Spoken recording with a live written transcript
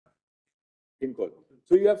pin code.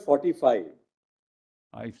 So you have 45.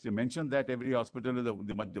 I mentioned that every hospital,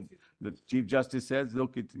 the Chief Justice says,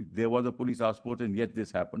 look, there was a police passport and yet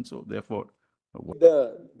this happened. So therefore,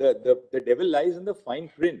 The devil lies in the fine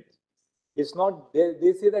print. It's not,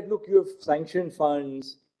 they say that, look, you have sanctioned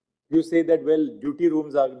funds. You say that, well, duty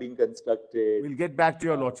rooms are being constructed. we'll get back to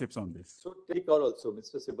your lordships on this. So take call also,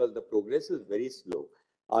 Mr. Sibal, the progress is very slow.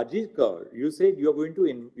 Ajit, you said you are going to,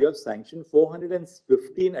 you have sanctioned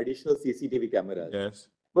 415 additional CCTV cameras. Yes.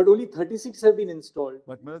 But only 36 have been installed.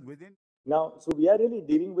 But within... Now, so we are really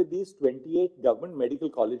dealing with these 28 government medical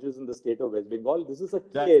colleges in the state of West Bengal. This is a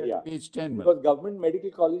key area. Page 10. Because government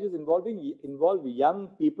medical colleges involve young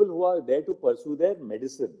people who are there to pursue their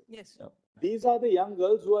medicine. Yes. These are the young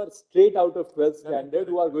girls who are straight out of 12th standard,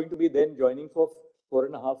 who are going to be then joining for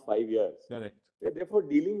 4.5, 5 years. Correct. We're therefore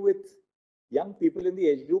dealing with young people in the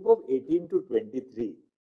age group of 18 to 23.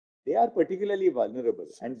 They are particularly vulnerable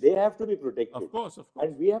and they have to be protected. Of course, of course.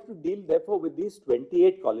 And we have to deal therefore with these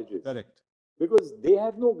 28 colleges. Correct. Because they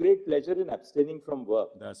have no great pleasure in abstaining from work.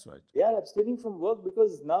 That's right. They are abstaining from work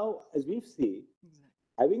because now, as we see,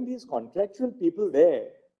 having these contractual people there,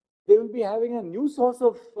 they will be having a new source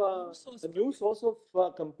of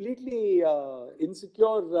completely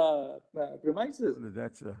insecure premises.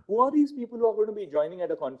 That's Who are these people who are going to be joining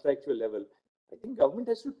at a contractual level? I think government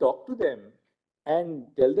has to talk to them and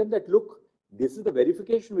tell them that, look, this is the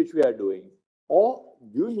verification which we are doing. Or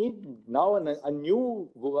you need now a new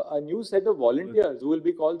set of volunteers who will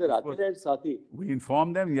be called the Rathired Sathi. We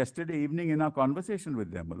informed them yesterday evening in our conversation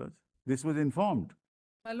with them, Malaj. This was informed.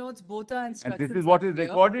 My lords, both are instructed. And this is what is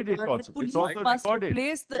recorded. It's also recorded.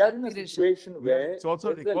 They are in a situation where it's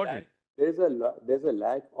also recorded. There's a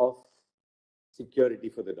lack of security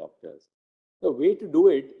for the doctors. The way to do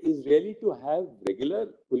it is really to have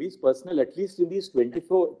regular police personnel, at least in these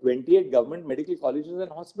 28 government medical colleges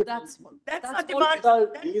and hospitals. That's our demand.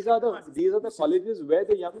 These are the colleges where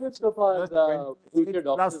the youngest of our future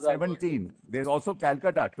doctors plus 17. There's also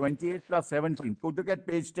Calcutta, 28 plus 17. Could look at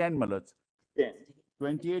page 10, Malaj. 10.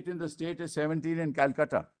 28 in the state is 17 in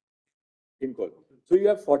Calcutta. Pin code. So you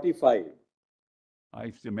have 45.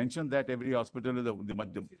 I mentioned that every hospital,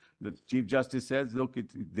 the Chief Justice says, look,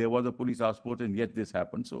 there was a police passport and yet this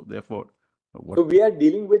happened. So therefore... So we are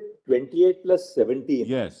dealing with 28 plus 17,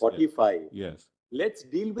 yes, 45. Yes. Let's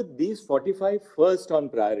deal with these 45 first on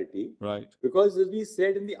priority. Right. Because as we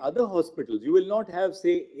said, in the other hospitals, you will not have,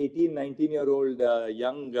 say, 18, 19-year-old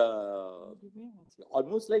young,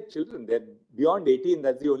 almost like children. They're beyond 18,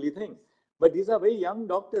 that's the only thing. But these are very young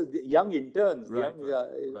doctors, young interns. Right,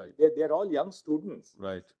 They're all young students.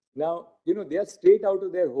 Right. Now, they are straight out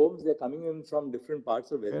of their homes. They're coming in from different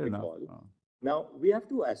parts of West Bengal. Now, we have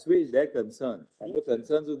to assuage their concerns and the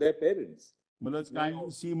concerns of their parents. Malaj,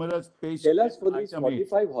 kindly see, Malaj, page... Tell us for these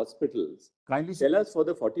 45 hospitals. Kindly tell us for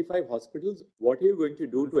the 45 hospitals, what are you going to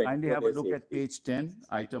do to kindly have a look at page 10,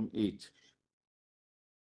 item 8.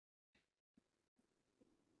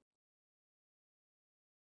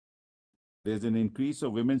 There's an increase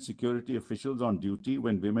of women security officials on duty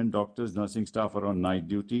when women doctors, nursing staff are on night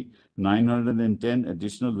duty. 910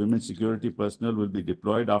 additional women security personnel will be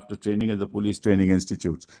deployed after training at the police training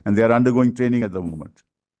institutes. And they are undergoing training at the moment.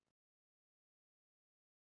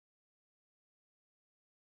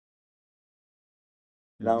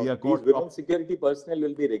 Now, these women security personnel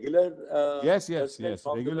will be regular? Yes,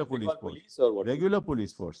 regular police force. Or what? Regular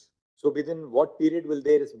police force. So within what period will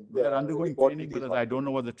they? They are undergoing training, because I don't know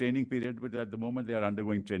what the training period, but at the moment they are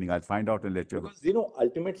undergoing training. I'll find out and let you know. Because,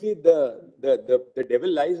 ultimately the devil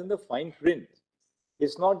lies in the fine print.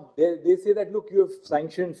 It's not, they say that, look, you have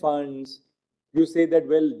sanctioned funds. You say that,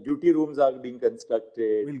 well, duty rooms are being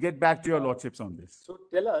constructed. We'll get back to your lordships on this. So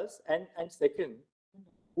tell us, and second,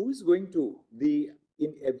 who is going to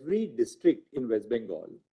in every district in West Bengal,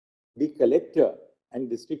 the collector and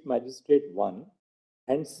district magistrate, one,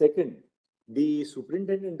 and second, the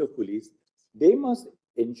superintendent of police, they must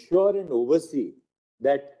ensure and oversee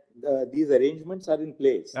that these arrangements are in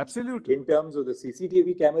place. Absolutely. In terms of the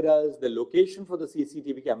CCTV cameras, the location for the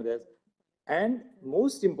CCTV cameras, and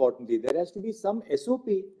most importantly, there has to be some SOP.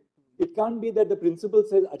 It can't be that the principal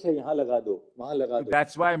says, "Acha, yahan laga do, wahan laga do."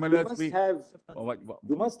 That's why, Malaj,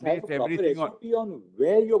 you must have a proper SOP on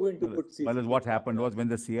where you're going to put CCTV. Malaj, what happened was when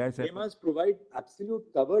the CI said... They must provide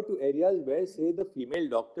absolute cover to areas where, say, the female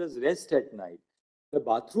doctors rest at night. The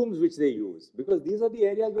bathrooms which they use, because these are the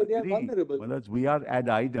areas where they are vulnerable. Malaj, we are ad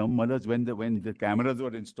idem. Malaj, when the cameras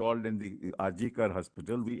were installed in the Arjikar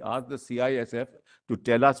hospital, we asked the CISF to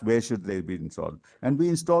tell us where should they be installed. And we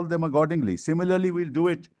installed them accordingly. Similarly, we'll do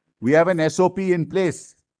it. We have an SOP in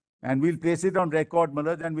place and we'll place it on record,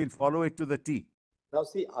 Malaj, and we'll follow it to the T. Now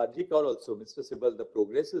see, RG Kaur also, Mr. Sibal, the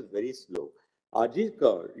progress is very slow. RG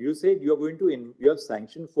Kaur, you said you are going to, you have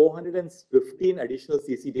sanctioned 415 additional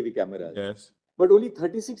CCTV cameras. Yes. But only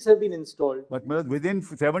 36 have been installed. But Malad, within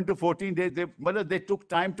 7 to 14 days, they took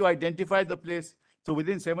time to identify the place. So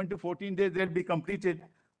within 7 to 14 days, they'll be completed.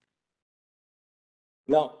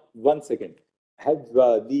 Now, 1 second. Have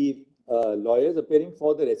the lawyers appearing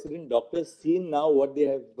for the resident doctors seen now what they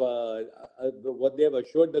have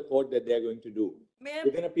assured the court that they are going to do? Ma'am.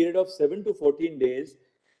 Within a period of 7 to 14 days,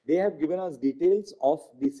 they have given us details of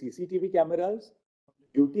the CCTV cameras,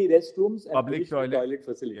 duty restrooms, and Public additional toilet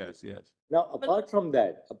facilities. Yes, yes. Now, apart from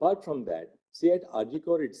that, say at RG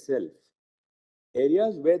Kaur itself,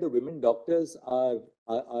 areas where the women doctors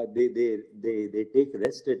they take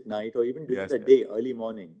rest at night or even during Yes, the yes. day, early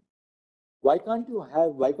morning. Why can't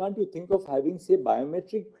you think of having, say,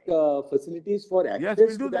 biometric facilities for Yes, access we'll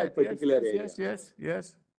to do that that. particular area? Yes, yes,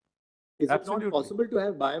 yes. Is it Absolutely. not possible to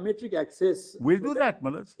have biometric access? We'll so do that,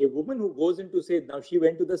 Malad. A woman who goes into, say, now she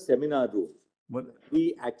went to the seminar room. But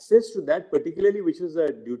The access to that particularly, which is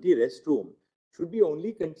a duty restroom, should be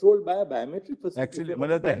only controlled by a biometric facility. actually,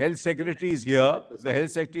 Malad, the health secretary is here. The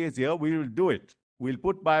health secretary is here. We will do it. We'll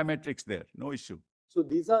put biometrics there. No issue. So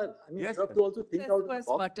these are, I mean, Yes, you have yes. to also think out of the Press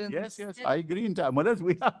box. buttons. Yes, yes, I agree. Malad,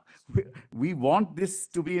 we want this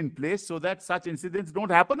to be in place so that such incidents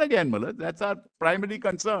don't happen again, Malad. That's our primary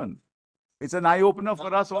concern. It's an eye-opener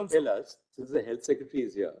for us also. Tell us, since the health secretary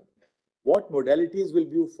is here, what modalities will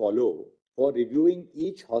you follow for reviewing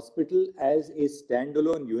each hospital as a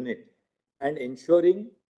standalone unit and ensuring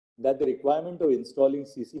that the requirement of installing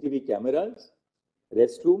CCTV cameras,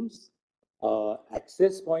 restrooms,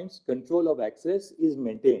 access points, control of access is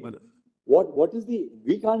maintained? Malad. What is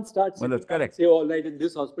we can't start Well, that's sitting down and correct. say, all right, in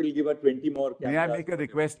this hospital, give us 20 more cameras. May I make a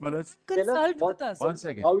request, Malad? Tell us Consult what- with us. One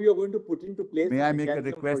second. How you're going to put into place. May the I make a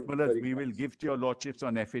mechanism request, for Malad? the We will requirements? give to your lordships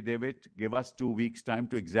on affidavit. Give us 2 weeks' time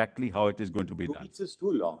to exactly how it is going to be 2 done. weeks is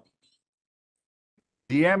too long.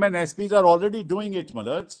 DM and SPs are already doing it,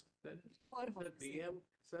 Malad.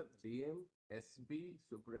 DM, SB,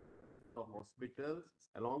 superintendent of hospitals,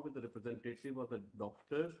 along with the representative of the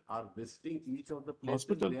doctors are visiting each of the places.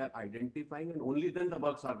 Hospital. They are identifying and only then the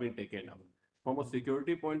bugs are being taken out. From a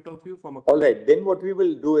security point of view, from a. All right, then what we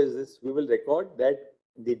will do is this, we will record that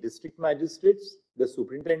the district magistrates, the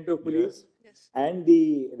superintendent of police, Yes. and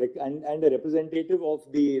and a representative of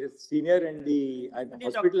the senior and the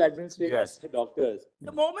hospital administrators, Yes. the doctors,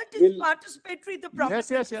 The moment Will- it's participatory, the problem.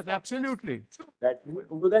 Yes, yes, yes, absolutely. that,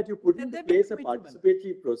 so that you put Then into they place a become equal.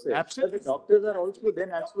 participatory process. Absolutely. But the doctors are also then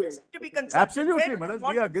has to. To be consulted. Absolutely, Where do you Malad.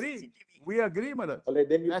 want We the agree. CCTV? We agree, Malad. All right,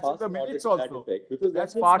 then you That's pass the an order minutes to that also. effect, because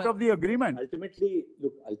That's that's part of the agreement. ultimately,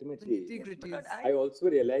 look, ultimately, Nitty-gritty. I also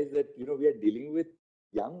realize that, we are dealing with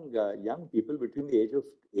young people between the age of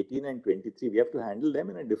 18 and 23. We have to handle them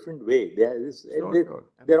in a different way. Sure.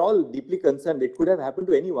 They're all deeply concerned. It could have happened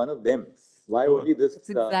to any one of them. Why Sure. only this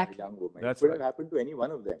Exactly. young woman? That's It could right. have happened to any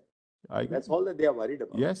one of them. I agree. That's all that they are worried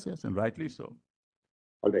about. Yes, yes, and rightly so.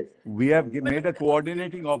 All right. We have made a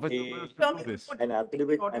coordinating officer to do this. An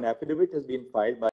affidavit has been filed by